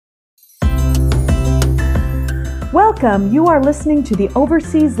Welcome. You are listening to the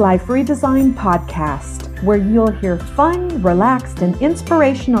Overseas Life Redesign podcast, where you'll hear fun, relaxed, and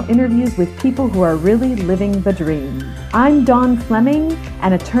inspirational interviews with people who are really living the dream. I'm Dawn Fleming,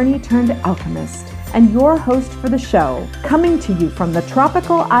 an attorney turned alchemist, and your host for the show, coming to you from the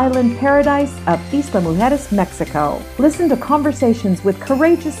tropical island paradise of Isla Mujeres, Mexico. Listen to conversations with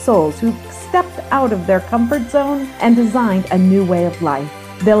courageous souls who've stepped out of their comfort zone and designed a new way of life.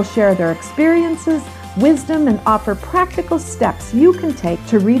 They'll share their experiences, wisdom, and offer practical steps you can take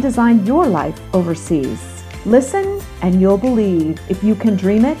to redesign your life overseas. Listen and you'll believe. If you can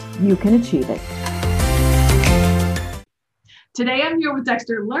dream it, you can achieve it. Today I'm here with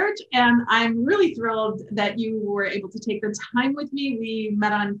Dexter Lurch, and I'm really thrilled that you were able to take the time with me. We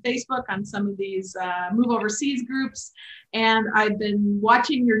met on Facebook on some of these Move Overseas groups, and I've been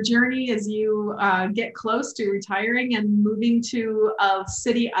watching your journey as you get close to retiring and moving to a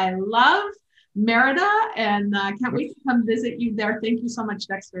city I love, Merida, and can't wait to come visit you there. Thank you so much,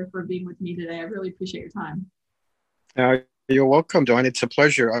 Dexter, for being with me today. I really appreciate your time. You're welcome, Dawn. It's a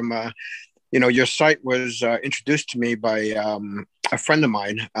pleasure. Your site was introduced to me by a friend of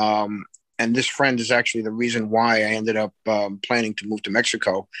mine, and this friend is actually the reason why I ended up planning to move to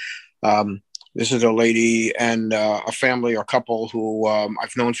Mexico. This is a lady and a family or couple who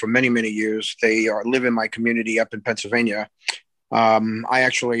I've known for many, many years. They live in my community up in Pennsylvania. I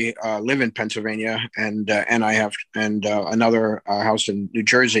actually live in Pennsylvania, and I have another house in New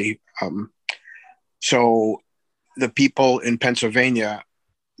Jersey. So the people in Pennsylvania,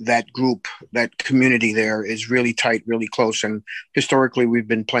 that group, that community there is really tight, really close. And historically, we've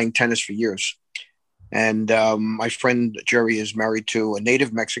been playing tennis for years. And my friend Jerry is married to a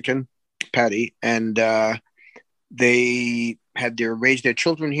native Mexican, Patty, and they had raised their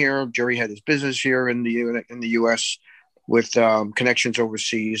children here. Jerry had his business here in the U.S. with connections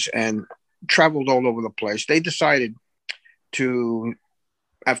overseas and traveled all over the place. They decided to,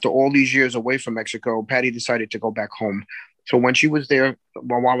 after all these years away from Mexico, Patty decided to go back home. So when she was there a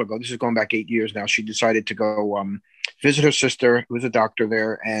while ago, this is going back 8 years now, she decided to go visit her sister, who was a doctor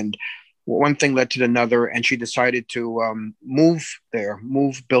there. And one thing led to another, and she decided to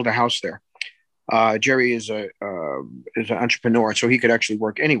build a house there. Jerry is an entrepreneur, so he could actually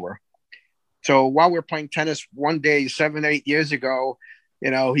work anywhere. So while we're playing tennis one day, 7, 8 years ago,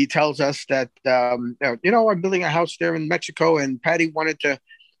 he tells us that, I'm building a house there in Mexico, and Patty wanted to,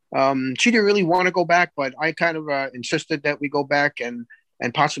 she didn't really want to go back, but I kind of insisted that we go back and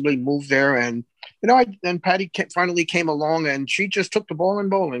possibly move there. And, and Patty finally came along, and she just took the ball in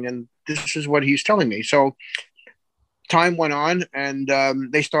bowling. And this is what he's telling me. So time went on, and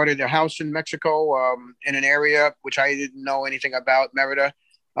they started a house in Mexico in an area which I didn't know anything about, Merida.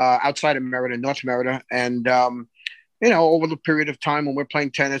 Outside of Merida, North Merida. And, over the period of time when we're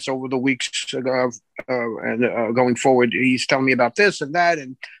playing tennis over the weeks and going forward, he's telling me about this and that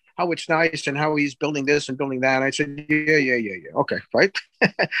and how it's nice and how he's building this and building that. And I said, yeah. Okay, right.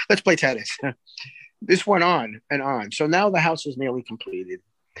 Let's play tennis. This went on and on. So now the house is nearly completed.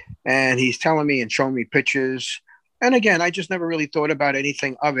 And he's telling me and showing me pictures. And again, I just never really thought about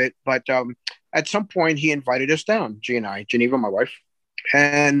anything of it. But at some point, he invited us down, Geneva, my wife.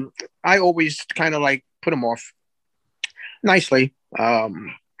 And I always kind of put him off nicely,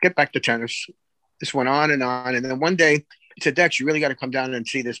 get back to tennis. This went on. And then one day he said, Dex, you really got to come down and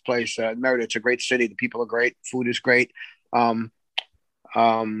see this place. Merida, it's a great city. The people are great. Food is great. Patty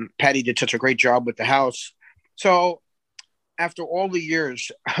did such a great job with the house. So after all the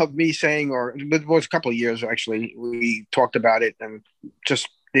years of me saying, or it was a couple of years, actually, we talked about it and just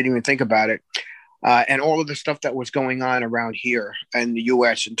didn't even think about it. And all of the stuff that was going on around here in the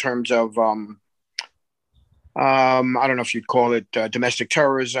U.S. in terms of, I don't know if you'd call it domestic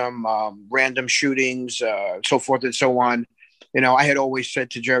terrorism, random shootings, so forth and so on. I had always said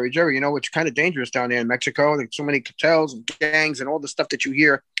to Jerry, it's kind of dangerous down there in Mexico. There's so many cartels and gangs and all the stuff that you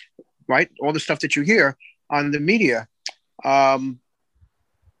hear, right? All the stuff that you hear on the media. But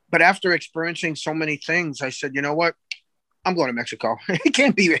after experiencing so many things, I said, you know what? I'm going to Mexico. It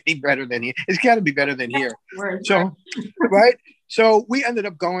can't be any better than here. It's got to be better than here. So, right. So we ended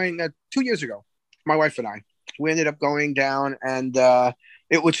up going 2 years ago, my wife and I. We ended up going down, and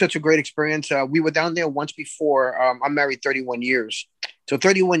it was such a great experience. We were down there once before. I'm married 31 years. So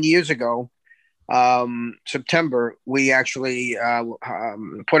 31 years ago, September, we actually,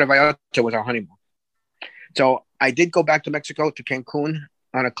 Puerto Vallarta was our honeymoon. So I did go back to Mexico, to Cancun,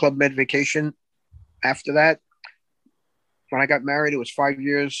 on a Club Med vacation after that. When I got married, it was 5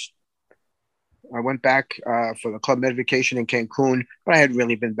 years. I went back for the Club Med vacation in Cancun, but I had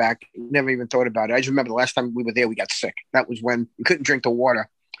really been back. Never even thought about it. I just remember the last time we were there, we got sick. That was when we couldn't drink the water.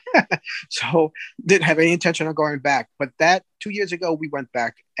 So didn't have any intention of going back. But that 2 years ago, we went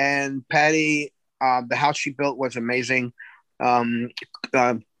back, and Patty, the house she built was amazing. Um,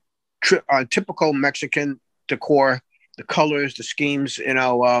 uh, Typical Mexican decor, the colors, the schemes.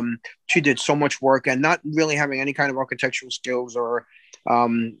 She did so much work, and not really having any kind of architectural skills,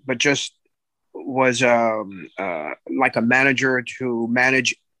 but just was like a manager to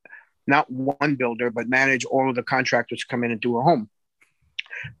manage not one builder, but manage all of the contractors come in and do a home.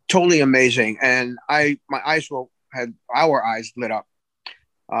 Totally amazing, and had our eyes lit up.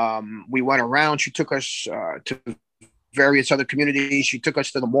 We went around. She took us to various other communities. She took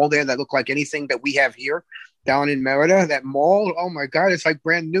us to the mall there that looked like anything that we have here down in Merida. That mall, oh my God, it's like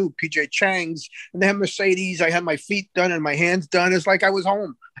brand new. PJ Chang's, and they have Mercedes. I had my feet done and my hands done. It's like I was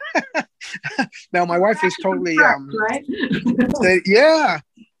home. Now my wife is totally right? Yeah.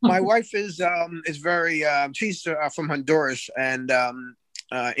 My wife is very she's from Honduras, and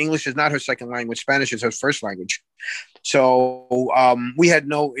English is not her second language. Spanish is her first language. So we had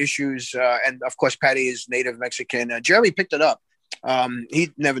no issues. And of course, Patty is native Mexican. Jeremy picked it up.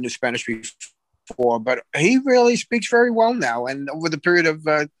 He never knew Spanish before, but he really speaks very well now. And over the period of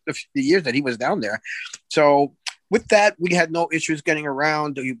the years that he was down there. So with that, we had no issues getting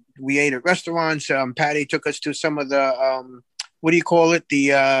around. We ate at restaurants. Patty took us to some of the, what do you call it? The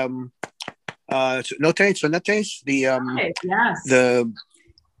sonetes?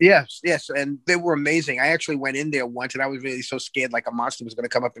 Yes, and they were amazing. I actually went in there once, and I was really so scared, like a monster was going to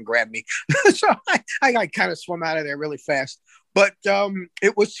come up and grab me. So I kind of swum out of there really fast. But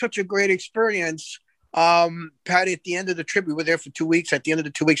it was such a great experience. Patty, at the end of the trip, we were there for 2 weeks. At the end of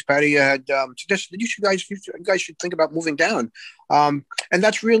the 2 weeks, Patty had suggested you guys should think about moving down. And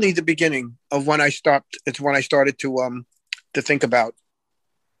that's really the beginning of when I stopped. It's when I started to think about.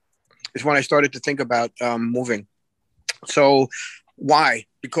 It's when I started to think about moving. So. Why?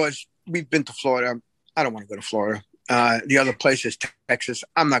 Because we've been to Florida. I don't want to go to Florida. The other place is Texas.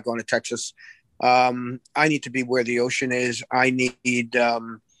 I'm not going to Texas. I need to be where the ocean is. I need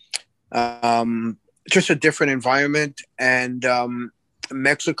just a different environment. And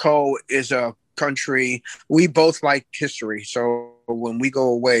Mexico is a country. We both like history. So when we go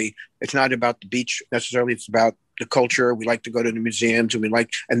away, it's not about the beach necessarily. It's about the culture. We like to go to the museums,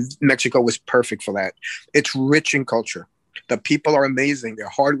 and Mexico was perfect for that. It's rich in culture. The people are amazing. They're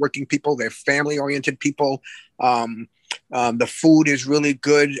hardworking people. They're family-oriented people. The food is really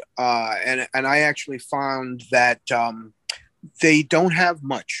good. And I actually found that they don't have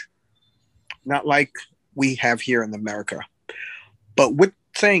much, not like we have here in America. But with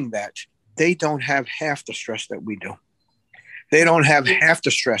saying that, they don't have half the stress that we do. They don't have half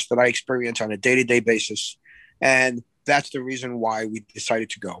the stress that I experience on a day-to-day basis. And that's the reason why we decided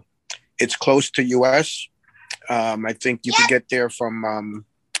to go. It's close to U.S., I think you could get there from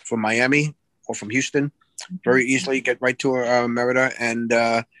Miami or from Houston very easily. Get right to Merida, and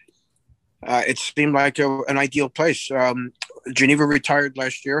it seemed like an ideal place. Geneva retired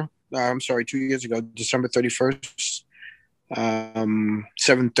last year. 2 years ago, December 31st,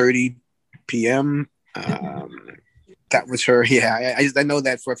 7:30 p.m. That was her. Yeah, I know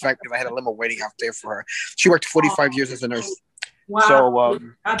that for a fact because I had a limo waiting out there for her. She worked 45 years as a nurse. Wow. So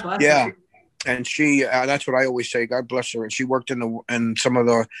God bless yeah. her. And she, that's what I always say, God bless her. And she worked in some of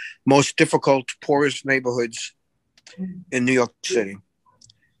the most difficult, poorest neighborhoods in New York City.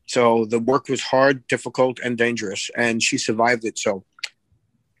 So the work was hard, difficult, and dangerous. And she survived it. So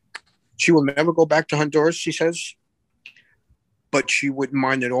she will never go back to Honduras, she says. But she wouldn't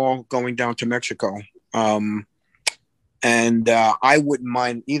mind at all going down to Mexico. And I wouldn't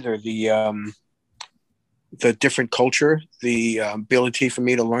mind either the different culture, the ability for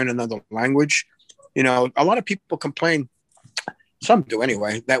me to learn another language. A lot of people complain, some do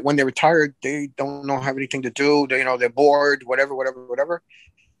anyway, that when they're retired, they don't have anything to do. They're bored, whatever.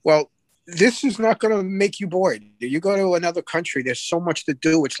 Well, this is not going to make you bored. You go to another country, there's so much to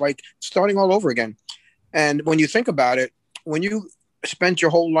do. It's like starting all over again. And when you think about it, when you spend your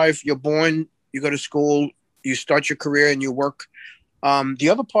whole life, you're born, you go to school, you start your career and you work. The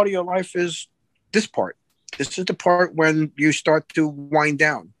other part of your life is this part. This is the part when you start to wind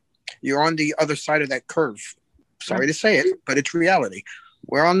down. You're on the other side of that curve. Sorry to say it, but it's reality.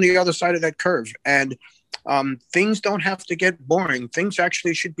 We're on the other side of that curve. And things don't have to get boring. Things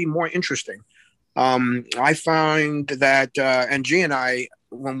actually should be more interesting. I find that Angie and I,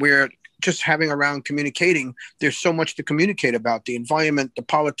 when we're just having around communicating, there's so much to communicate about: the environment, the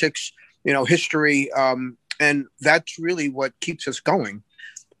politics, history. And that's really what keeps us going.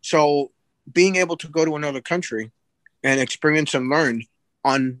 So being able to go to another country and experience and learn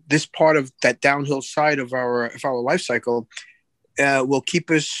on this part of that downhill side of our life cycle will keep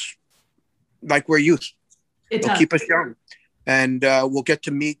us like we're youth. It'll keep us young. And we'll get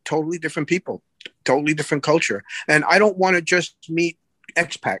to meet totally different people, totally different culture. And I don't want to just meet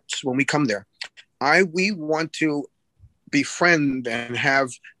expats when we come there. We want to befriend and have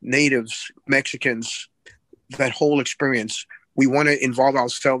natives, Mexicans, that whole experience. We want to involve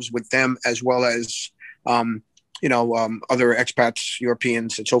ourselves with them as well as, other expats,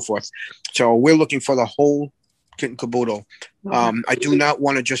 Europeans, and so forth. So we're looking for the whole kit and caboodle. I do not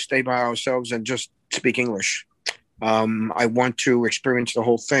want to just stay by ourselves and just speak English. I want to experience the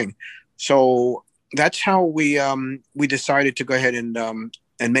whole thing. So that's how we decided to go ahead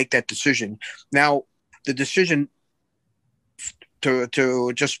and make that decision. Now, the decision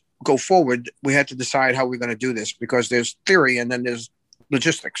to just go forward, we had to decide how we're going to do this, because there's theory and then there's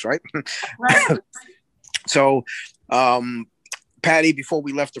logistics, right? Right. So Patty, before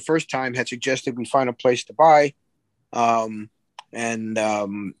we left the first time, had suggested we find a place to buy.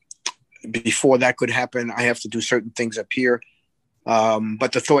 Before that could happen, I have to do certain things up here.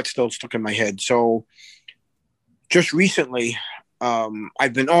 But the thought still stuck in my head. So just recently,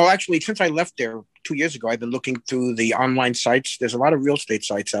 since I left there 2 years ago, I've been looking through the online sites. There's a lot of real estate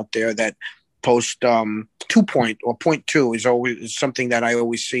sites out there that post 2.0 or 0.2 is always something that I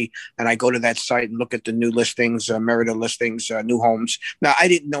always see. And I go to that site and look at the new listings, Merida listings, new homes. Now, I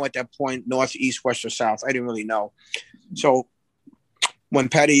didn't know at that point, north, east, west, or south. I didn't really know. So when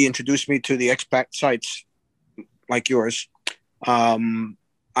Patty introduced me to the expat sites like yours,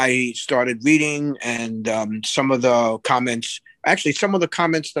 I started reading, and some of the comments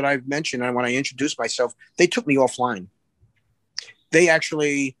that I've mentioned, and when I introduced myself, they took me offline. They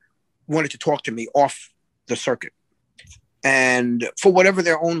actually wanted to talk to me off the circuit. And for whatever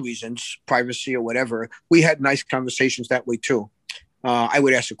their own reasons, privacy or whatever, we had nice conversations that way too. I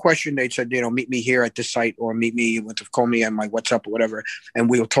would ask a question. They said, meet me here at this site, or meet me call me on my WhatsApp or whatever, and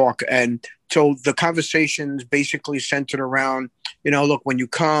we'll talk. And so the conversations basically centered around, look, when you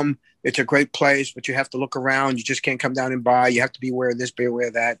come, it's a great place, but you have to look around. You just can't come down and buy. You have to be aware of this, be aware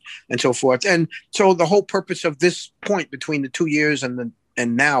of that, and so forth. And so the whole purpose of this point between the 2 years and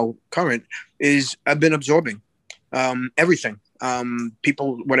now current is I've been absorbing everything.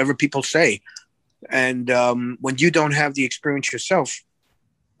 Whatever people say. And when you don't have the experience yourself,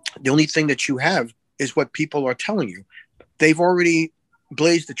 the only thing that you have is what people are telling you. They've already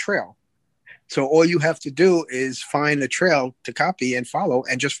blazed the trail. So all you have to do is find a trail to copy and follow,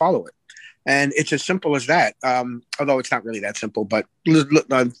 and just follow it. And it's as simple as that. Although it's not really that simple, but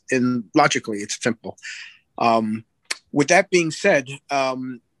logically it's simple. With that being said,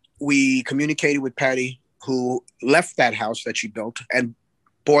 we communicated with Patty, who left that house that she built and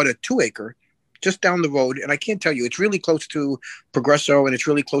bought a 2-acre just down the road. And I can't tell you, it's really close to Progresso, and it's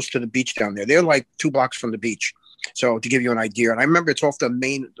really close to the beach down there. They're like 2 blocks from the beach. So to give you an idea, and I remember it's off the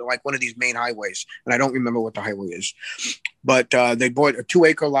main, like one of these main highways, and I don't remember what the highway is, but they bought a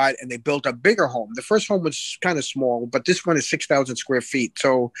 2-acre lot and they built a bigger home. The first home was kind of small, but this one is 6,000 square feet.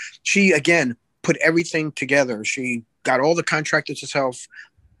 So she, again, put everything together. She got all the contractors herself,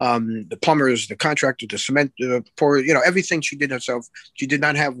 the plumbers, the contractor, the cement pourer, everything she did herself. She did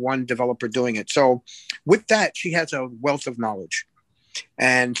not have one developer doing it. So with that, she has a wealth of knowledge.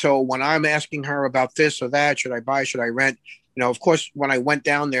 And so when I'm asking her about this or that, should I buy, should I rent? Of course, when I went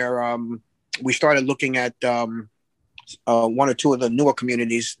down there, we started looking at one or two of the newer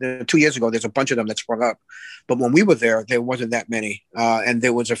communities. 2 years ago, there's a bunch of them that sprung up. But when we were there wasn't that many. And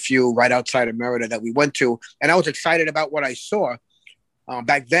there was a few right outside of Merida that we went to. And I was excited about what I saw.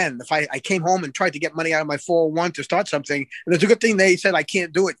 Back then, if I came home and tried to get money out of my 401 to start something, and it's a good thing they said I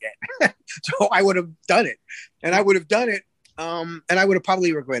can't do it yet. So I would have done it. And I would have done it. And I would have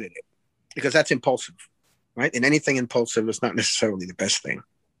probably regretted it, because that's impulsive, right? And anything impulsive is not necessarily the best thing.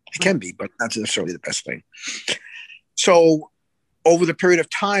 It can be, but not necessarily the best thing. So over the period of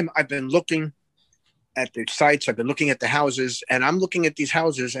time, I've been looking at the sites, I've been looking at the houses, and I'm looking at these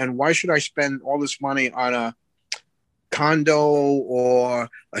houses, and why should I spend all this money on a condo or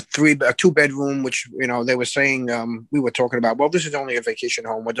a 2-bedroom, which, they were saying, we were talking about, well, this is only a vacation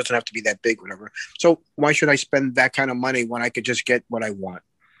home. It doesn't have to be that big, whatever. So why should I spend that kind of money when I could just get what I want?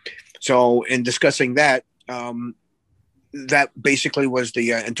 So in discussing that, that basically was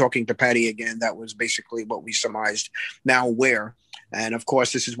and talking to Patty again, that was basically what we surmised. Now where? And of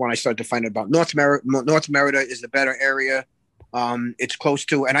course, this is when I started to find out about North Merida. North Merida is the better area. It's close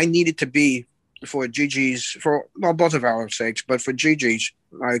to, and I needed to be, for Gigi's, both of our sakes, but for Gigi's,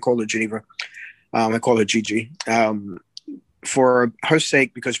 I call her Geneva. I call her Gigi. For her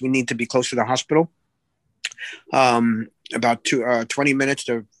sake, because we need to be close to the hospital. About 20 minutes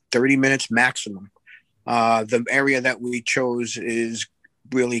to 30 minutes maximum. The area that we chose is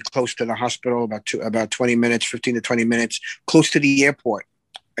really close to the hospital, about 20 minutes, 15 to 20 minutes, close to the airport.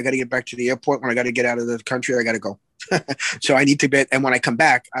 I got to get back to the airport. When I got to get out of the country, I got to go. So I need to get, and when I come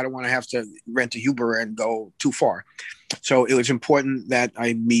back, I don't want to have to rent a Uber and go too far. So it was important that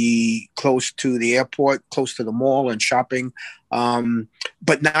I be close to the airport, close to the mall and shopping,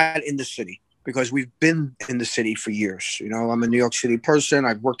 but not in the city, because we've been in the city for years. You know, I'm a New York City person.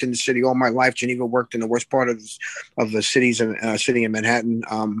 I've worked in the city all my life. Geneva worked in the worst part of the city in Manhattan,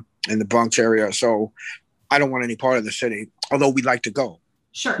 in the Bronx area. So I don't want any part of the city, although we like to go.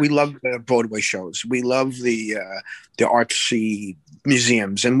 Sure. We love the Broadway shows. We love the artsy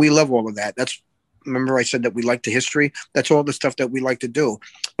museums, and we love all of that. Remember I said that we like the history? That's all the stuff that we like to do.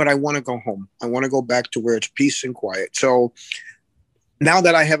 But I want to go home. I want to go back to where it's peace and quiet. So now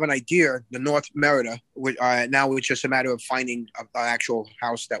that I have an idea, the North Merida, now it's just a matter of finding an actual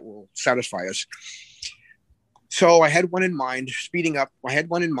house that will satisfy us. So I had one in mind, speeding up. I had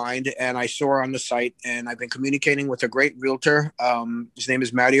one in mind, and I saw her on the site, and I've been communicating with a great realtor. His name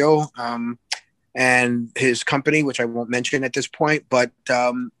is Mario, and his company, which I won't mention at this point, but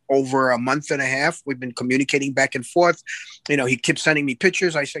over a month and a half, we've been communicating back and forth. You know, he keeps sending me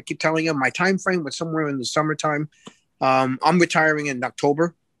pictures. I keep telling him my time frame was somewhere in the summertime. I'm retiring in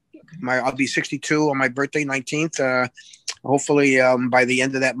October. I'll be 62 on my birthday, 19th. Hopefully by the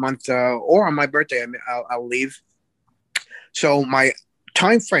end of that month or on my birthday, I'll leave. So my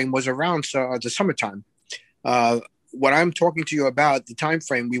time frame was around the summertime. What I'm talking to you about, the time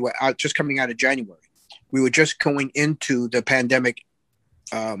frame, we were just coming out of January. We were just going into the pandemic.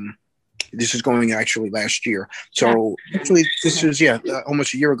 This is going actually last year. So actually this is,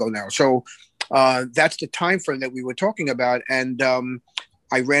 almost a year ago now. So that's the time frame that we were talking about. And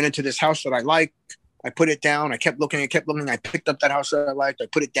I ran into this house that I like. I put it down. I kept looking. I picked up that house that I liked. I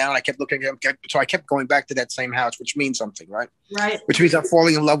put it down. I kept looking. So I kept going back to that same house, which means something, right? Right. Which means I'm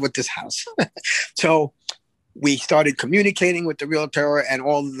falling in love with this house. So we started communicating with the realtor, and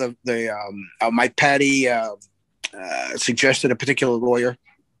all my Patty suggested a particular lawyer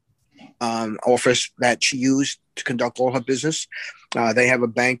office that she used to conduct all her business. They have a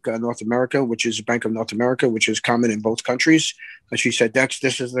bank, North America, which is a Bank of North America, which is common in both countries. And she said, Dex,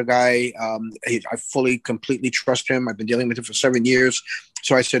 this is the guy. I fully, completely trust him. I've been dealing with him for 7 years.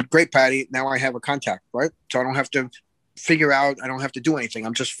 So I said, great, Patty. Now I have a contact, right? So I don't have to figure out, I don't have to do anything.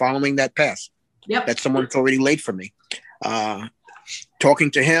 I'm just following that path. Yep. That someone's already laid for me.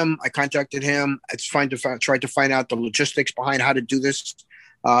 Talking to him, I contacted him. It's tried to find out the logistics behind how to do this.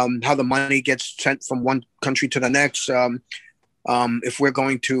 How the money gets sent from one country to the next. If we're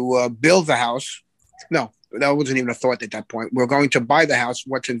going to build the house, no, that wasn't even a thought at that point. We're going to buy the house,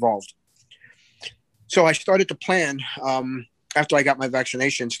 what's involved. So I started to plan, after I got my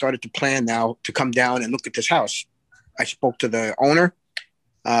vaccination, started to plan now to come down and look at this house. I spoke to the owner,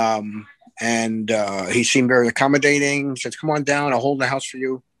 and he seemed very accommodating. He said, come on down, I'll hold the house for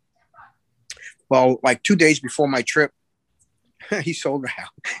you. Well, like 2 days before my trip, he sold the house.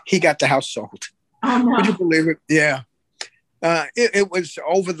 He got the house sold. Oh, no. Would you believe it? Yeah. It was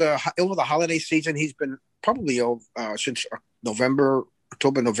over the holiday season. He's been probably since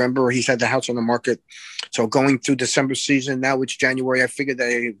October, November. He's had the house on the market. So going through December season, now it's January. I figured that,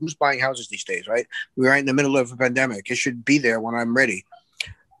 hey, who's buying houses these days, right? We're right in the middle of a pandemic. It should be there when I'm ready.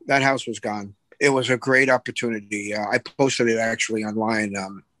 That house was gone. It was a great opportunity. I posted it actually online,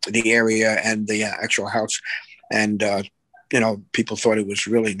 the area and the actual house. And, people thought it was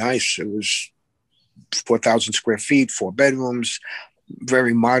really nice. It was 4,000 square feet, 4 bedrooms,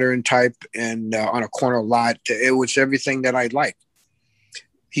 very modern type, and on a corner lot. It was everything that I'd like.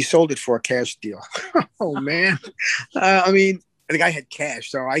 He sold it for a cash deal. Oh, man. I mean, the guy had cash,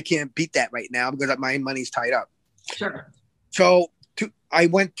 so I can't beat that right now because my money's tied up. Sure. So I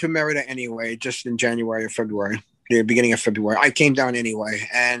went to Merida anyway, just in January or February, the beginning of February. I came down anyway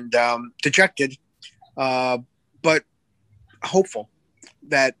and dejected, but hopeful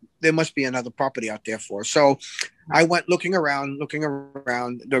that there must be another property out there for us. So I went looking around.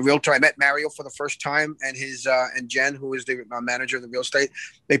 The realtor, I met Mario for the first time, and his and Jen, who is the manager of the real estate.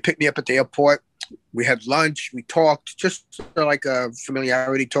 They picked me up at the airport. We had lunch. We talked, just like a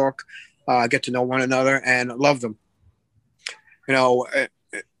familiarity talk, get to know one another, and love them.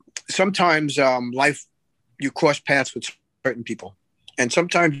 Sometimes life, you cross paths with certain people, and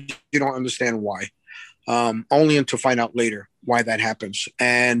sometimes you don't understand why. Only until find out later why that happens.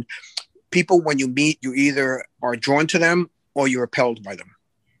 And people, when you meet, you either are drawn to them or you're repelled by them.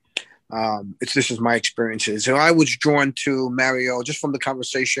 This is my experiences. So I was drawn to Mario just from the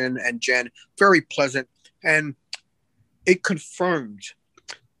conversation, and Jen, very pleasant. And it confirmed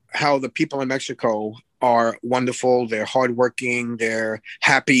how the people in Mexico are wonderful. They're hardworking. They're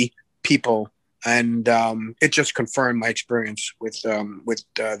happy people. And it just confirmed my experience with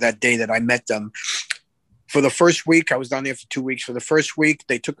that day that I met them. For the first week, I was down there for 2 weeks. For the first week,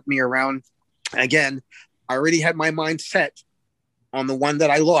 they took me around. Again, I already had my mind set on the one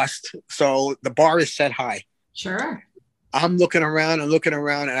that I lost. So the bar is set high. Sure. I'm looking around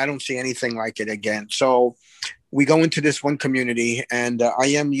and I don't see anything like it again. So we go into this one community, and I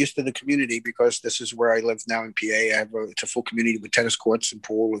am used to the community because this is where I live now in PA. It's a full community with tennis courts and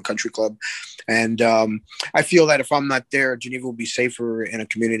pool and country club. And I feel that if I'm not there, Geneva will be safer in a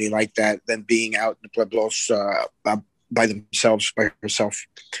community like that than being out in the Pueblos by themselves, by herself.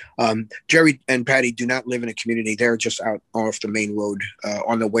 Jerry and Patty do not live in a community. They're just out off the main road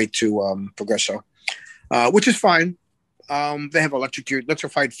on the way to Progreso, which is fine. They have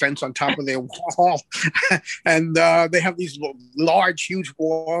electrified fence on top of their wall, and they have these large, huge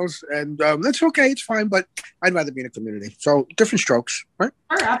walls, and that's okay. It's fine, but I'd rather be in a community. So different strokes, right?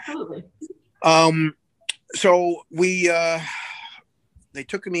 Sure, absolutely. So they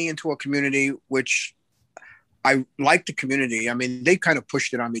took me into a community which I like the community. I mean, they kind of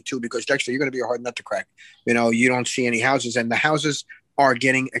pushed it on me too, because Dexter, you're going to be a hard nut to crack. You don't see any houses, and the houses are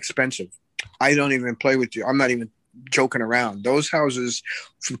getting expensive. I don't even play with you. I'm not even joking around. Those houses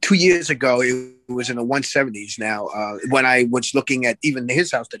from 2 years ago, it was in the 170s now, when I was looking at even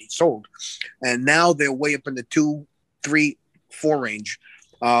his house that he sold, and now they're way up in the 2, 3, 4 range.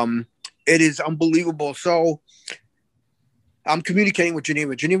 It is unbelievable. So I'm communicating with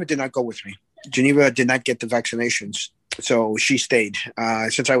Geneva. Geneva did not go with me. Geneva did not get the vaccinations, so she stayed.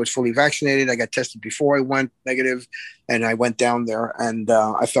 Since I was fully vaccinated, I got tested before I went negative, and I went down there, and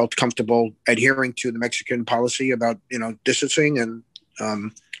I felt comfortable adhering to the Mexican policy about distancing and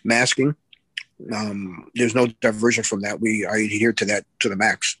masking. There's no diversion from that. I adhere to that to the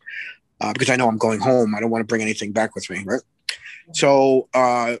max, because I know I'm going home. I don't want to bring anything back with me, right? So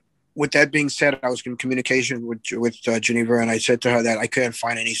with that being said, I was in communication with Geneva, and I said to her that I couldn't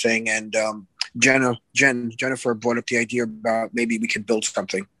find anything, and Jennifer brought up the idea about maybe we could build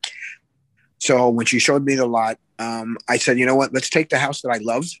something. So when she showed me the lot, I said, you know what, let's take the house that I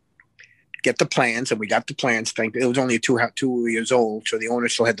loved, get the plans, and we got the plans. It was only 2 years old, so the owner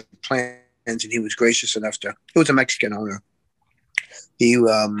still had the plans, and he was gracious enough it was a Mexican owner. He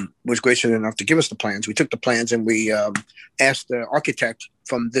was gracious enough to give us the plans. We took the plans, and we asked the architect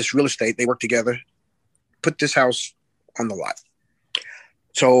from this real estate, they worked together, put this house on the lot.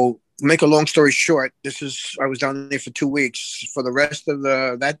 So make a long story short, I was down there for 2 weeks. For the rest of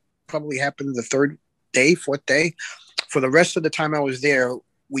that probably happened the 4th day. For the rest of the time I was there,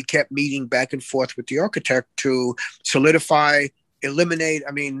 we kept meeting back and forth with the architect to solidify, eliminate.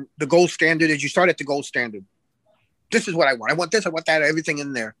 I mean, the gold standard is you start at the gold standard. This is what I want. I want this, I want that, everything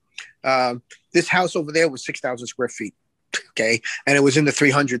in there. This house over there was 6,000 square feet. Okay. And it was in the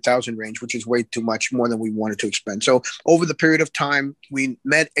 300,000 range, which is way too much, more than we wanted to expend. So over the period of time, we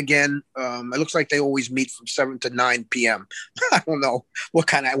met again. It looks like they always meet from 7 to 9 p.m. I don't know what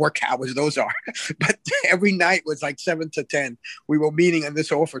kind of work hours those are, but every night was like 7 to 10. We were meeting in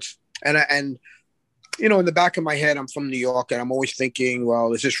this office. And in the back of my head, I'm from New York, and I'm always thinking,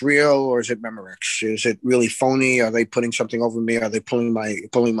 well, is this real or is it Memorex? Is it really phony? Are they putting something over me? Are they pulling my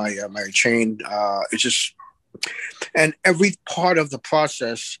chain? It's just, and every part of the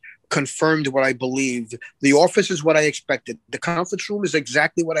process confirmed what I believed. The office is what I expected. The conference room is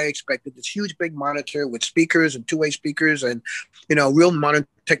exactly what I expected. This huge, big monitor with speakers and two-way speakers and, real modern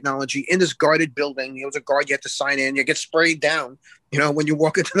technology in this guarded building. It was a guard you had to sign in. You get sprayed down. When you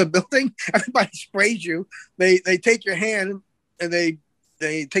walk into the building, everybody sprays you. They take your hand and they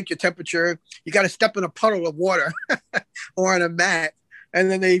take your temperature. You got to step in a puddle of water or on a mat. And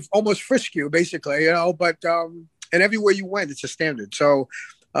then they almost frisk you, basically, but and everywhere you went, it's a standard. So,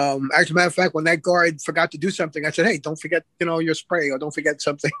 as a matter of fact, when that guard forgot to do something, I said, hey, don't forget, your spray, or don't forget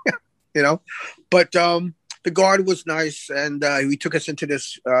something, But the guard was nice, and he took us into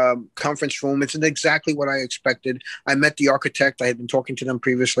this conference room. It's exactly what I expected. I met the architect. I had been talking to them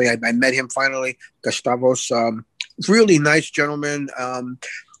previously. I met him finally, Gustavos. Really nice gentleman,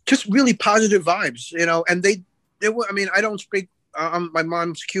 just really positive vibes, and they were, I don't speak. My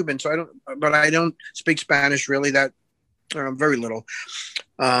mom's Cuban, so I don't speak Spanish really, that very little.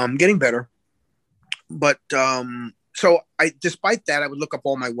 Getting better. But so despite that, I would look up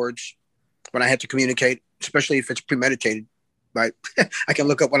all my words when I had to communicate, especially if it's premeditated, right? I can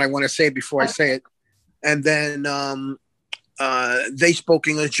look up what I want to say before I say it. And then They spoke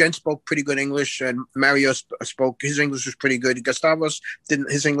English. Jen spoke pretty good English, and Mario spoke. His English was pretty good. Gustavos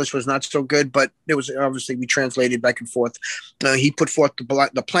didn't. His English was not so good, but it was obviously we translated back and forth. He put forth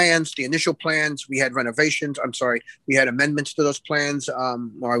the plans, the initial plans. We had renovations. I'm sorry, we had amendments to those plans.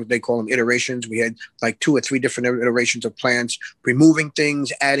 Or they call them iterations. We had like 2 or 3 different iterations of plans, removing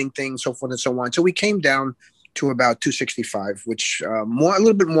things, adding things, so forth and so on. So we came down to about 265, which a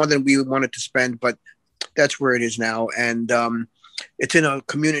little bit more than we wanted to spend, but that's where it is now. And it's in a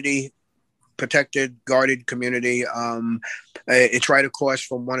community, protected, guarded community. It's right across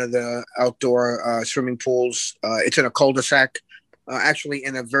from one of the outdoor swimming pools. It's in a cul-de-sac, actually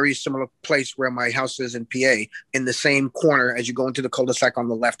in a very similar place where my house is in PA, in the same corner as you go into the cul-de-sac on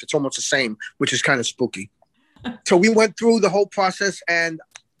the left. It's almost the same, which is kind of spooky. So we went through the whole process, and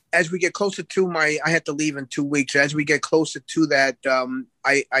as we get closer to I had to leave in 2 weeks. As we get closer to that,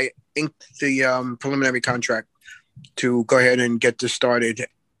 I inked the preliminary contract to go ahead and get this started.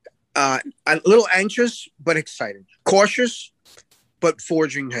 A little anxious, but excited. Cautious, but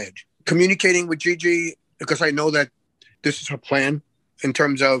forging ahead. Communicating with Gigi, because I know that this is her plan in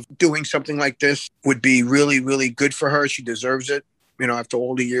terms of doing something like this would be really, really good for her. She deserves it. You know, after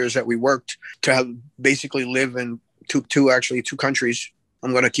all the years that we worked to basically live in two countries.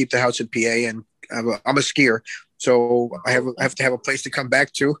 I'm going to keep the house in PA, and I'm a skier, so I have to have a place to come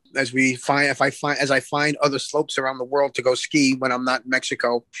back to as I find other slopes around the world to go ski when I'm not in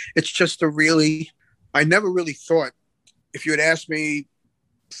Mexico. It's just I never really thought, if you had asked me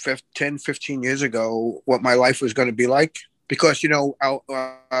 10, 15 years ago what my life was going to be like, because, you know,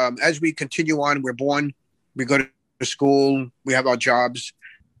 as we continue on, we're born, we go to school, we have our jobs,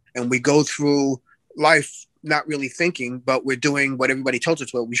 and we go through life not really thinking, but we're doing what everybody tells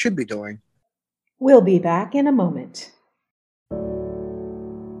us what we should be doing. We'll be back in a moment.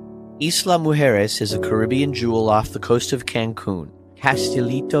 Isla Mujeres is a Caribbean jewel off the coast of Cancun.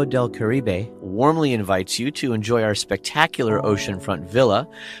 Castilito del Caribe warmly invites you to enjoy our spectacular oceanfront villa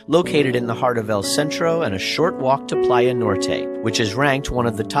located in the heart of El Centro and a short walk to Playa Norte, which is ranked one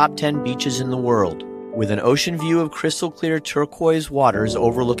of the top 10 beaches in the world. With an ocean view of crystal-clear turquoise waters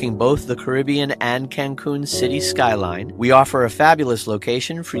overlooking both the Caribbean and Cancun city skyline, we offer a fabulous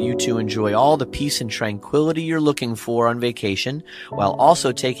location for you to enjoy all the peace and tranquility you're looking for on vacation, while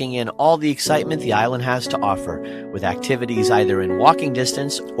also taking in all the excitement the island has to offer, with activities either in walking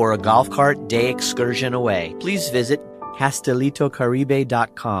distance or a golf cart day excursion away. Please visit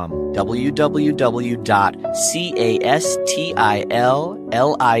CastilitoCaribe.com,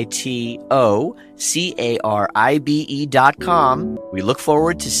 www.CastilitoCaribe.com. We look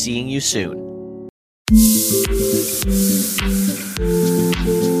forward to seeing you soon.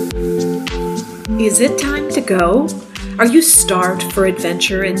 Is it time to go? Are you starved for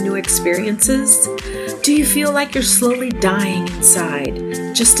adventure and new experiences? Do you feel like you're slowly dying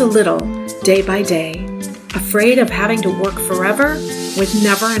inside, just a little, day by day? Afraid of having to work forever with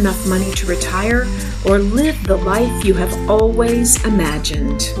never enough money to retire or live the life you have always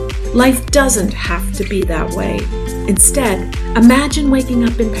imagined? Life doesn't have to be that way. Instead, imagine waking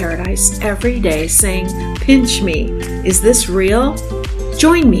up in paradise every day saying, "Pinch me, is this real?"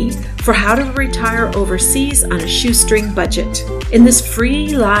 Join me for How to Retire Overseas on a Shoestring Budget. In this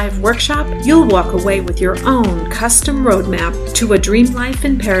free live workshop, you'll walk away with your own custom roadmap to a dream life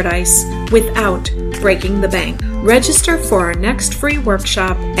in paradise without breaking the bank. Register for our next free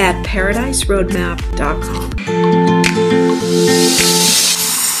workshop at paradiseroadmap.com.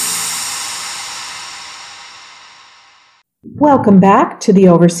 Welcome back to the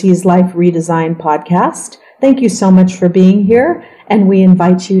Overseas Life Redesign podcast. Thank you so much for being here, and we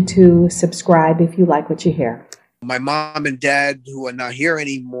invite you to subscribe if you like what you hear. My mom and dad, who are not here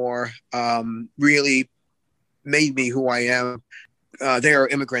anymore, really made me who I am. They are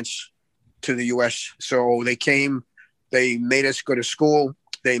immigrants to the U.S. So they came, they made us go to school.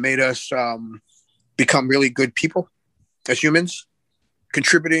 They made us become really good people as humans,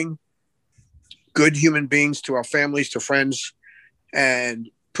 contributing, good human beings to our families, to friends,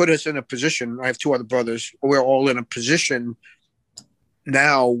 and put us in a position. I have 2 other brothers. We're all in a position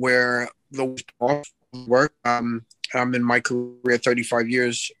now where the work. I'm in my career 35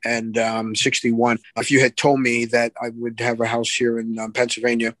 years and 61. If you had told me that I would have a house here in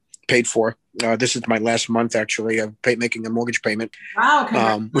Pennsylvania paid for, this is my last month actually of making a mortgage payment.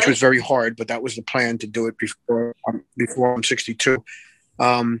 Wow, which was very hard, but that was the plan, to do it before I'm 62.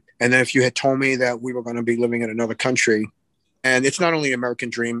 And then if you had told me that we were going to be living in another country, and it's not only an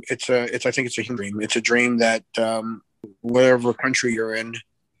American dream, I think it's a human dream. It's a dream that whatever country you're in,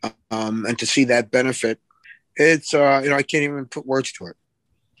 and to see that benefit, it's I can't even put words to it.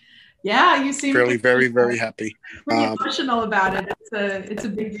 Yeah, you seem Really very, very happy. pretty emotional about it. It's a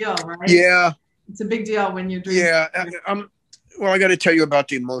big deal, right? Yeah. It's a big deal when you're dreaming. Yeah. Well, I got to tell you about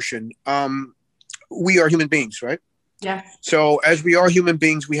the emotion. We are human beings, right? Yeah. So as we are human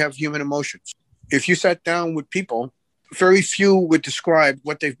beings, we have human emotions. If you sat down with people, very few would describe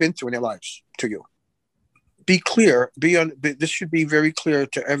what they've been through in their lives to you. Be clear, this should be very clear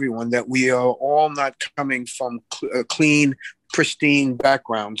to everyone that we are all not coming from clean, pristine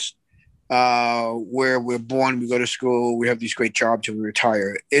backgrounds where we're born, we go to school, we have these great jobs, and we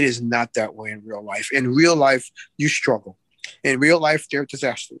retire. It is not that way in real life. In real life, you struggle. In real life, there are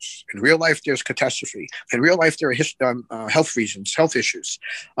disasters. In real life, there's catastrophe. In real life, there are health reasons, health issues,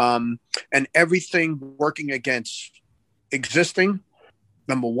 and everything working against existing.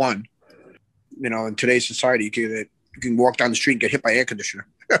 Number one, in today's society, you can walk down the street and get hit by air conditioner,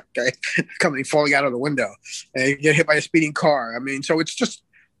 okay, falling out of the window, and you get hit by a speeding car. I mean, so it's just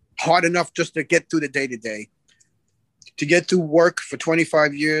hard enough just to get through the day to day. To get through work for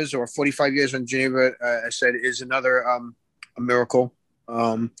 25 years or 45 years in Geneva, I said, is another a miracle.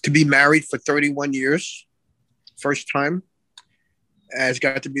 To be married for 31 years, first time, has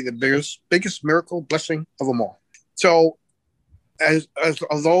got to be the biggest miracle, blessing of them all. So,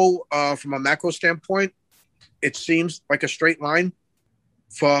 although from a macro standpoint, it seems like a straight line,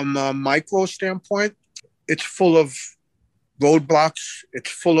 from a micro standpoint, it's full of roadblocks,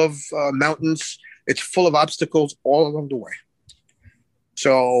 it's full of mountains, it's full of obstacles all along the way.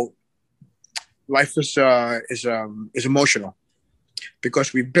 So life is emotional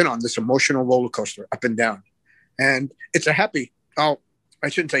because we've been on this emotional roller coaster up and down. And it's I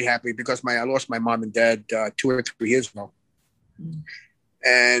shouldn't say happy because I lost my mom and dad 2 or 3 years ago.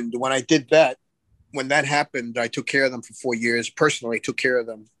 And when I did that, when that happened, I took care of them for 4 years, personally took care of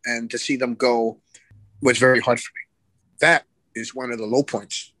them. And to see them go was very hard for me. That is one of the low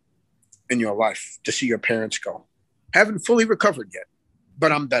points in your life, to see your parents go. Haven't fully recovered yet,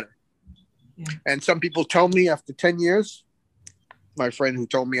 but I'm better. Yeah. And some people tell me after 10 years, my friend who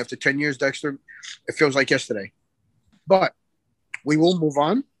told me after 10 years, Dexter, it feels like yesterday. But we will move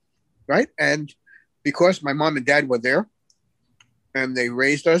on, right? And because my mom and dad were there and they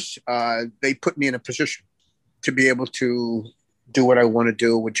raised us, they put me in a position to be able to do what I want to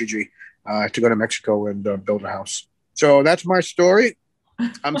do with Gigi, to go to Mexico and build a house. So that's my story.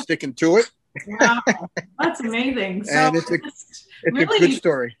 I'm sticking to it. Wow, that's amazing. So and it's really, a good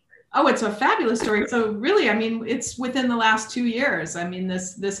story. Oh, it's a fabulous story. So really, I mean, it's within the last 2 years. I mean,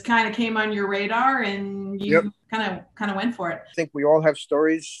 this kind of came on your radar and you kind of went for it. I think we all have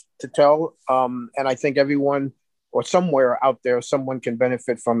stories to tell. And I think everyone or somewhere out there, someone can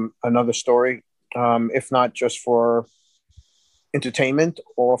benefit from another story, if not just for entertainment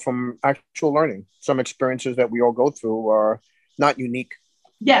or from actual learning. Some experiences that we all go through are not unique.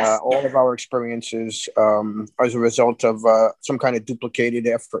 Yes. All of our experiences as a result of some kind of duplicated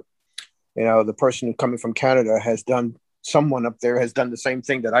effort. The person coming from Canada someone up there has done the same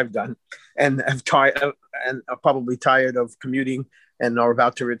thing that I've done and are probably tired of commuting and are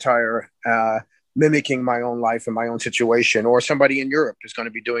about to retire, mimicking my own life and my own situation. Or somebody in Europe is going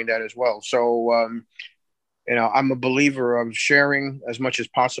to be doing that as well. So, I'm a believer of sharing as much as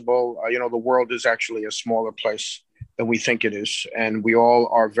possible. The world is actually a smaller place than we think it is. And we all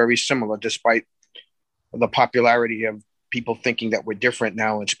are very similar, despite the popularity of people thinking that we're different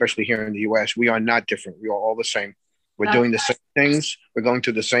now, especially here in the US. We are not different. We are all the same. We're doing the same things. We're going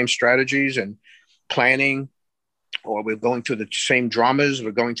through the same strategies and planning, or we're going through the same dramas.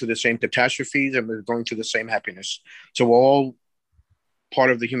 We're going through the same catastrophes, and we're going through the same happiness. So we're all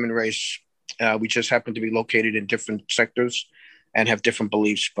part of the human race. We just happen to be located in different sectors and have different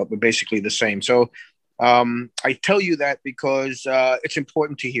beliefs, but we're basically the same. So I tell you that because it's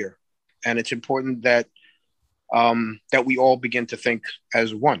important to hear, and it's important that we all begin to think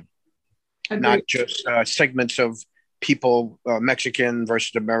as one. Agreed. Not just segments of people, Mexican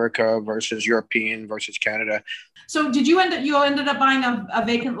versus America versus European versus Canada. So did you ended up buying a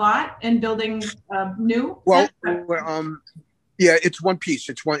vacant lot and building new? Well, yeah, it's one piece.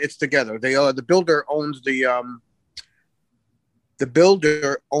 It's together. The builder owns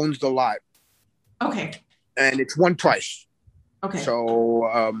the lot. Okay. And it's one price. Okay. So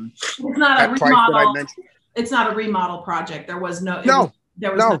it's not a remodel. It's not a remodel project. There was no.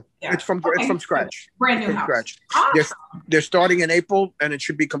 It's from scratch. Brand new house. Scratch. Awesome. They're starting in April, and it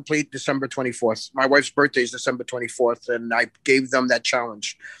should be complete December 24th. My wife's birthday is December 24th, and I gave them that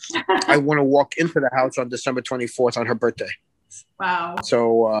challenge. I want to walk into the house on December 24th on her birthday. Wow.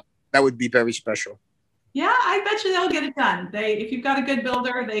 So that would be very special. Yeah, I bet you they'll get it done. If you've got a good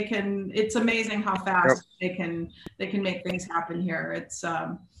builder, they can. It's amazing how fast they can make things happen here. It's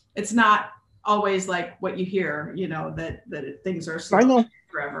it's not always like what you hear, that things are slow. I know.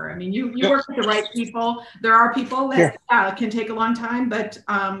 Forever. I mean, you work with the right people. There are people that can take a long time, but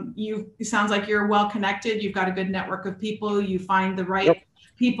it sounds like you're well connected. You've got a good network of people. You find the right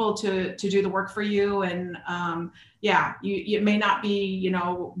people to do the work for you. And it may not be,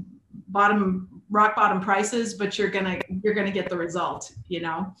 rock bottom prices, but you're gonna get the result,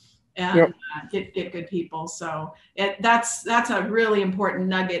 and get good people. So that's a really important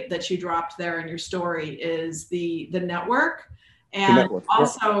nugget that you dropped there in your story, is the network. And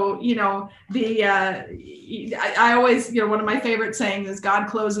also, I always, one of my favorite sayings is God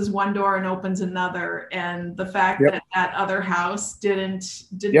closes one door and opens another. And the fact that other house didn't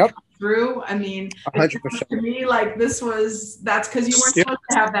come through. I mean, 100%. To me, like that's because you weren't supposed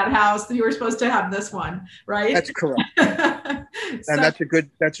to have that house. You were supposed to have this one, right? That's correct. And that's a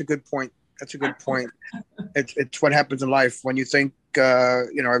good point. That's a good point. It's what happens in life when you think,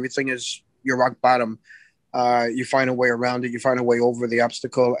 everything is your rock bottom. You find a way around it. You find a way over the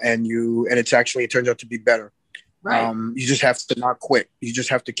obstacle, and it turns out to be better. Right. You just have to not quit. You just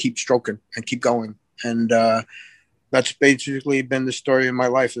have to keep stroking and keep going. And that's basically been the story of my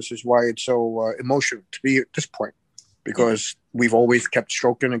life. This is why it's so emotional to be at this point, because we've always kept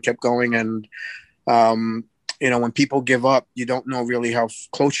stroking and kept going. And, when people give up, you don't know really how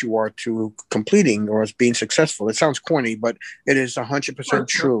close you are to completing or being successful. It sounds corny, but it is 100%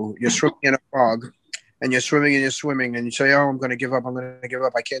 true. You're swimming in a fog. And you're swimming and you say, oh, I'm going to give up.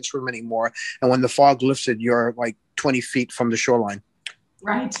 I can't swim anymore. And when the fog lifted, you're like 20 feet from the shoreline.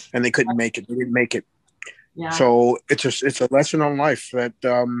 Right. And they couldn't make it. They didn't make it. Yeah. So it's a lesson on life that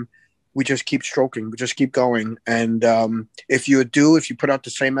we just keep stroking. We just keep going. And if you put out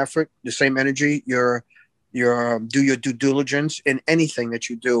the same effort, the same energy, do your due diligence in anything that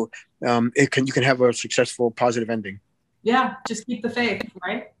you do, you can have a successful, positive ending. Yeah. Just keep the faith,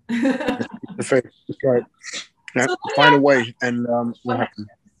 right? The faith. That's right. So find a way, and what happens.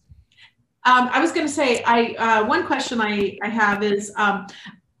 I was going to say, one question I have is,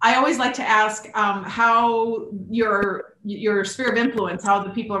 I always like to ask how your sphere of influence, how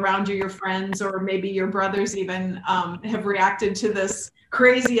the people around you, your friends, or maybe your brothers even, have reacted to this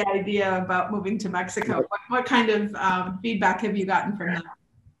crazy idea about moving to Mexico. What kind of feedback have you gotten from them?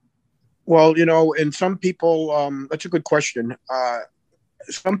 Well, and some people, that's a good question.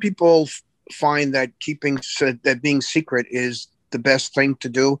 Some people find that being secret is the best thing to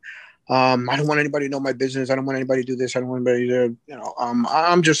do. I don't want anybody to know my business. I don't want anybody to do this. I don't want anybody to,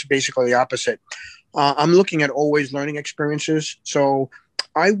 I'm just basically the opposite. I'm looking at always learning experiences. So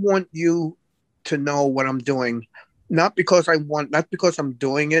I want you to know what I'm doing, not because I'm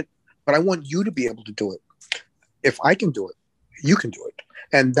doing it, but I want you to be able to do it. If I can do it, you can do it.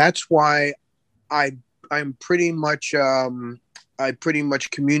 And that's why I'm pretty much, I pretty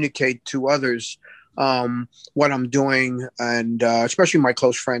much communicate to others what I'm doing, and especially my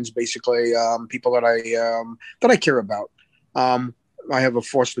close friends, basically people that I care about. I have a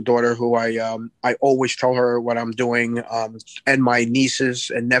foster daughter who I always tell her what I'm doing, and my nieces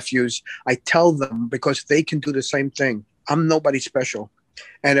and nephews. I tell them because they can do the same thing. I'm nobody special,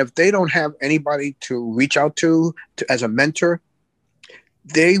 and if they don't have anybody to reach out to as a mentor,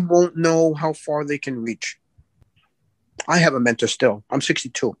 they won't know how far they can reach. I have a mentor still. I'm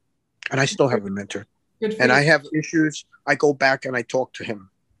 62, and I still have a mentor. And I have issues. I go back and I talk to him.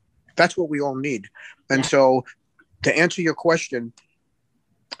 That's what we all need. And so to answer your question,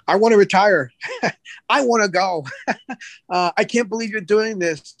 I want to retire. I want to go. I can't believe you're doing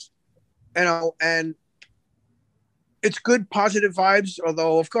this. And it's good, positive vibes.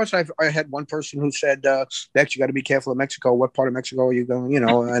 Although, of course, I had one person who said, Dex, you got to be careful of Mexico. What part of Mexico are you going?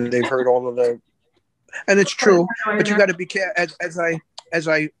 And they've heard all of the... And it's true, but you got to be careful. As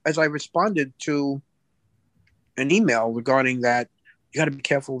I responded to an email regarding that, you got to be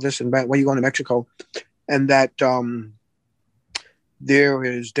careful of this and that when you go to Mexico, and that there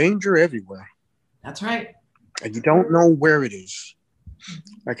is danger everywhere. That's right. And you don't know where it is.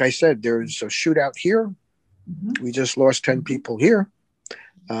 Like I said, there's a shootout here. Mm-hmm. We just lost 10 people here.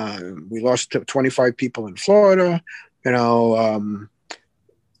 We lost 25 people in Florida. You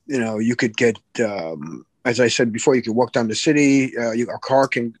could get, as I said before, you could walk down the city. A car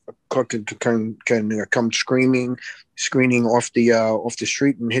can come screaming off the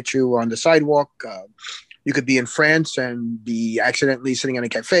street and hit you on the sidewalk. You could be in France and be accidentally sitting in a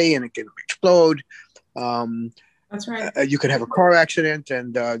cafe and it can explode. That's right. You could have a car accident.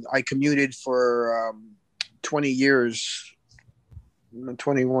 And I commuted for 20 years,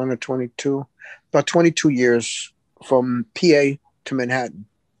 21 or 22, about 22 years from PA to Manhattan.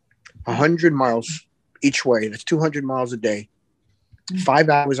 100 miles each way. That's 200 miles a day. 5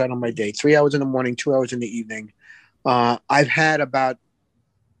 hours out of my day, 3 hours in the morning, 2 hours in the evening. I've had about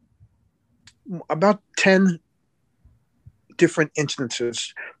 10 different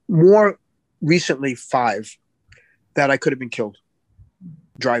instances, more recently 5, that I could have been killed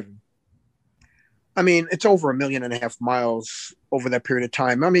driving. I mean, it's over 1.5 million miles over that period of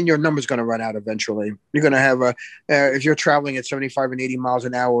time. I mean, your number's going to run out eventually. You're going to have if you're traveling at 75 and 80 miles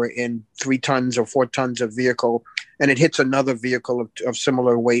an hour in 3 tons or 4 tons of vehicle, and it hits another vehicle of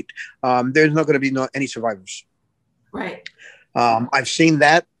similar weight, there's not going to be any survivors. Right. I've seen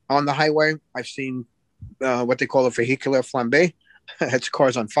that on the highway. I've seen what they call a vehicular flambe. That's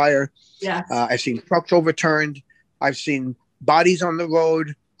cars on fire. Yeah. I've seen trucks overturned. I've seen bodies on the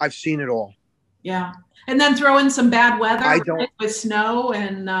road. I've seen it all. Yeah. And then throw in some bad weather with snow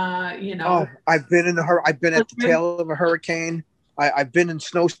and, Oh, I've been I've been at the tail of a hurricane. I've been in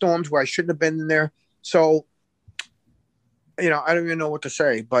snowstorms where I shouldn't have been in there. So, I don't even know what to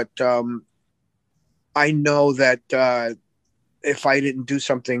say, but I know that if I didn't do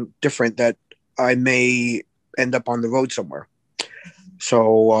something different, that I may end up on the road somewhere.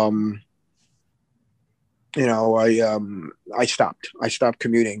 So, I stopped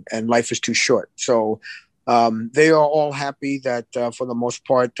commuting, and life is too short. So they are all happy that for the most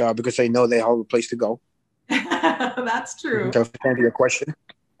part, because they know they have a place to go. That's true. To answer your question.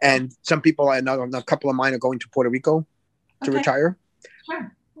 And some people, I know a couple of mine are going to Puerto Rico to retire.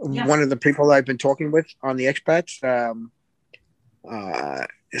 Sure. Yes. One of the people I've been talking with on the expats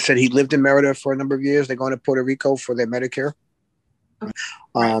said he lived in Merida for a number of years. They're going to Puerto Rico for their Medicare.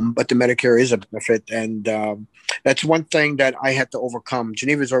 But the Medicare is a benefit, and that's one thing that I had to overcome.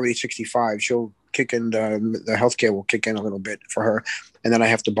 Geneva's already 65. She'll kick in, the healthcare will kick in a little bit for her, and then I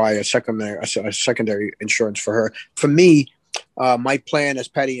have to buy a secondary insurance for her. For me, my plan, as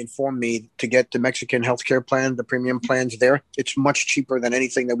Patty informed me, to get the Mexican healthcare plan, the premium plans there, it's much cheaper than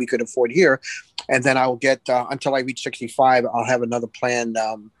anything that we could afford here. And then I'll get, until I reach 65, I'll have another plan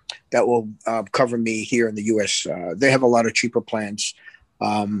that will cover me here in the U.S. They have a lot of cheaper plans.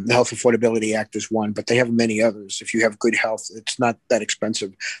 The Health Affordability Act is one, but they have many others. If you have good health, it's not that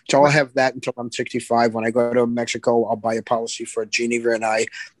expensive. So I'll have that until I'm 65. When I go to Mexico, I'll buy a policy for Geneva and I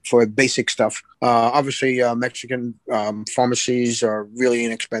for basic stuff. Obviously, Mexican pharmacies are really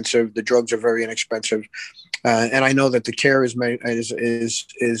inexpensive. The drugs are very inexpensive, and I know that the care is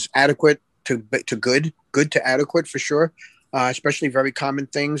adequate to good to adequate for sure. Especially very common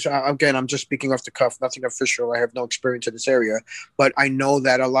things. Again, I'm just speaking off the cuff, nothing official. I have no experience in this area, but I know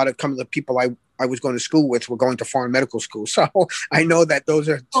that a lot of the people I was going to school with were going to foreign medical school. So I know that those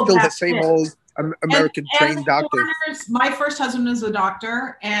are still the same old American trained doctors. My first husband was a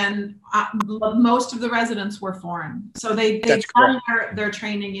doctor, and most of the residents were foreign. So they've done their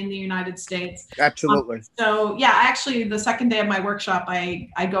training in the United States. Absolutely. So yeah, actually the second day of my workshop, I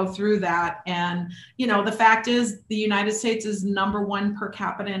go through that. And, the fact is the United States is number 1 per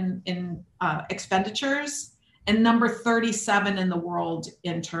capita in expenditures, and number 37 in the world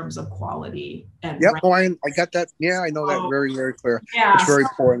in terms of quality. And I got that. Yeah, I know that very, very clear. Yeah, it's very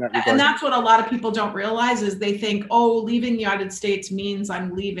poor in that regard. And that's what a lot of people don't realize is they think, leaving the United States means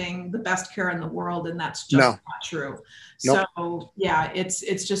I'm leaving the best care in the world, and that's just not true. Nope. So yeah, it's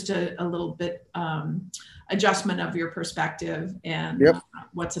just a little bit adjustment of your perspective and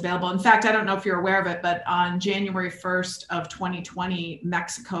what's available. In fact, I don't know if you're aware of it, but on January 1st of 2020,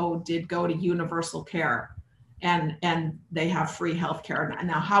 Mexico did go to universal care. And they have free healthcare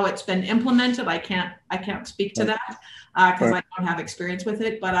now. How it's been implemented, I can't speak to that because I don't have experience with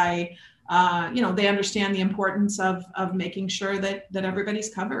it. But they understand the importance of making sure that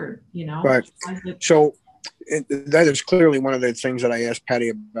everybody's covered. Right. So that is clearly one of the things that I asked Patty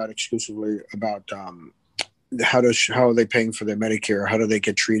about exclusively about how are they paying for their Medicare? How do they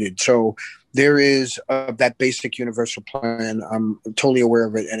get treated? So there is that basic universal plan. I'm totally aware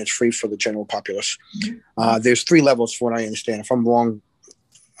of it, and it's free for the general populace. There's 3 levels from what I understand. If I'm wrong,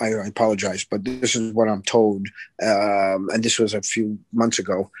 I apologize, but this is what I'm told. And this was a few months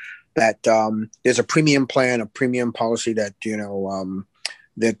ago, that there's a premium plan, a premium policy that,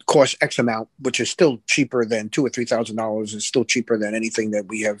 that costs X amount, which is still cheaper than $2,000 or $3,000. It's still cheaper than anything that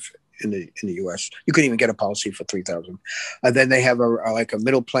we have in the U.S. You couldn't even get a policy for $3,000. And then they have a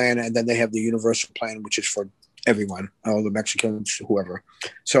middle plan, and then they have the universal plan, which is for everyone, all the Mexicans, whoever.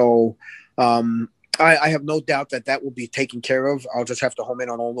 So I have no doubt that will be taken care of. I'll just have to home in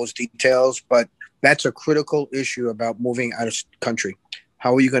on all those details. But that's a critical issue about moving out of country.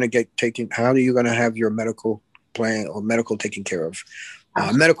 How are you going to how are you going to have your medical plan or medical taken care of?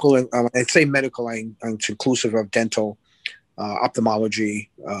 Medical, I say medical, it's inclusive of dental, ophthalmology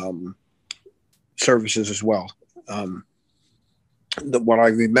services as well. what I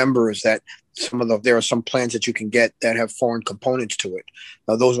remember is that there are some plans that you can get that have foreign components to it.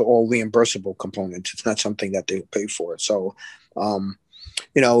 Those are all reimbursable components. It's not something that they pay for. So,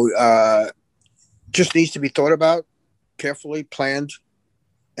 just needs to be thought about carefully, planned,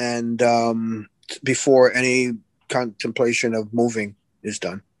 and before any contemplation of moving is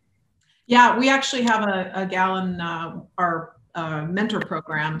done. Yeah, we actually have a gal in our mentor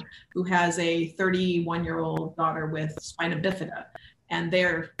program who has a 31-year-old daughter with spina bifida, and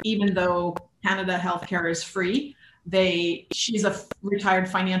even though Canada healthcare is free, she's a retired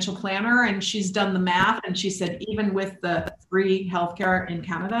financial planner, and she's done the math, and she said even with the free healthcare in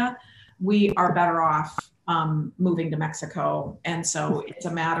Canada, we are better off moving to Mexico. And so it's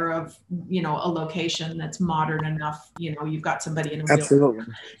a matter of, a location that's modern enough, you've got somebody in a wheelchair,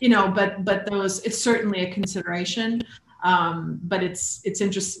 but it's certainly a consideration. But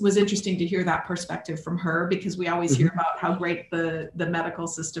was interesting to hear that perspective from her, because we always hear about how great the medical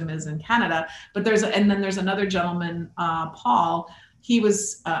system is in Canada. But there's another gentleman, Paul. He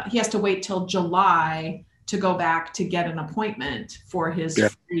has to wait till July to go back to get an appointment for his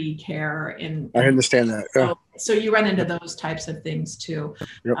free care. I understand that. Yeah. So you run into those types of things too.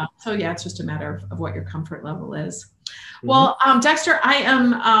 Yep. It's just a matter of what your comfort level is. Well, Dexter, I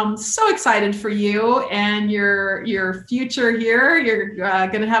am so excited for you and your future here. You're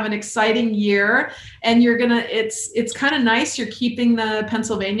going to have an exciting year, and it's kind of nice. You're keeping the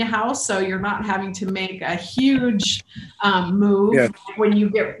Pennsylvania house, so you're not having to make a huge move when you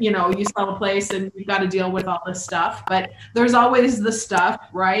get, you sell a place and you've got to deal with all this stuff. But there's always the stuff,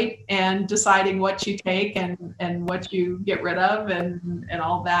 right? And deciding what you take and what you get rid of and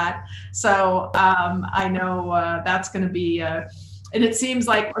all that. So I know that's going to be, and it seems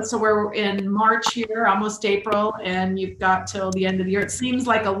like, so we're in March here, almost April, and you've got till the end of the year. It seems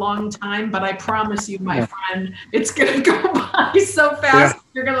like a long time, but I promise you, my friend, it's going to go by so fast. Yeah.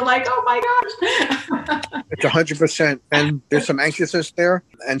 You're going to oh my gosh. It's 100%. And there's some anxiousness there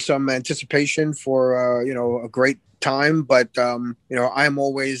and some anticipation for, a great time. But, I'm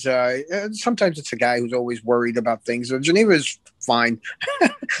always, sometimes it's a guy who's always worried about things. So Geneva is fine.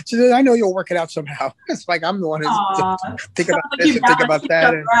 So I know you'll work it out somehow. It's like I'm the one who's think about this and think about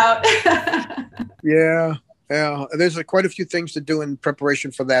that. Yeah. There's quite a few things to do in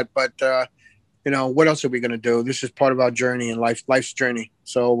preparation for that. But, what else are we going to do? This is part of our journey in life's journey.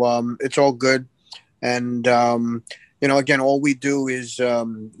 So it's all good. And, again, all we do is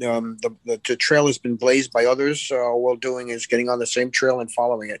the trail has been blazed by others. All we're doing is getting on the same trail and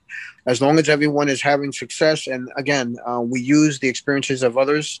following it. As long as everyone is having success, and again, we use the experiences of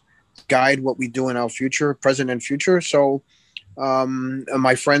others to guide what we do in our future, present and future. So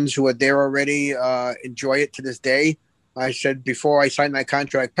my friends who are there already enjoy it to this day. I said before I signed my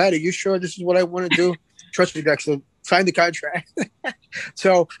contract, Pat, are you sure this is what I want to do? Trust me, Dexter, sign the contract.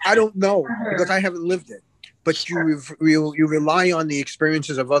 So I don't know because I haven't lived it. But you rely on the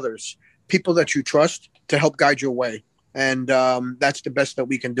experiences of others, people that you trust, to help guide your way. And that's the best that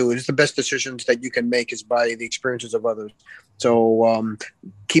we can do. It's the best decisions that you can make is by the experiences of others. So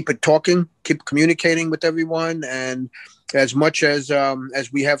keep it talking, keep communicating with everyone. And as much as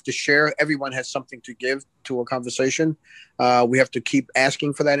we have to share, everyone has something to give to a conversation. We have to keep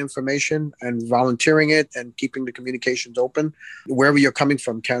asking for that information and volunteering it and keeping the communications open. Wherever you're coming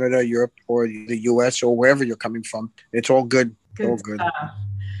from, Canada, Europe, or the US, or wherever you're coming from, it's all good. All good.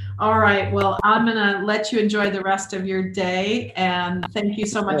 All right. Well, I'm going to let you enjoy the rest of your day. And thank you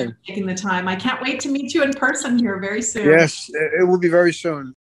so much for taking the time. I can't wait to meet you in person here very soon. Yes, it will be very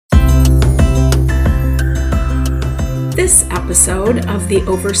soon. This episode of the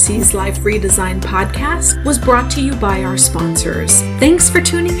Overseas Life Redesign podcast was brought to you by our sponsors. Thanks for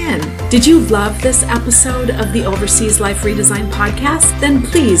tuning in. Did you love this episode of the Overseas Life Redesign podcast? Then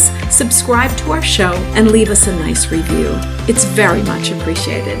please subscribe to our show and leave us a nice review. It's very much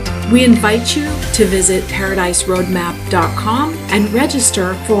appreciated. We invite you to visit paradiseroadmap.com and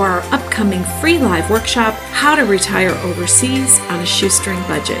register for our upcoming free live workshop, How to Retire Overseas on a Shoestring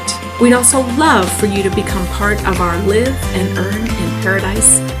Budget. We'd also love for you to become part of our Live and Earn in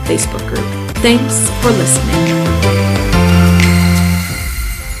Paradise Facebook group. Thanks for listening.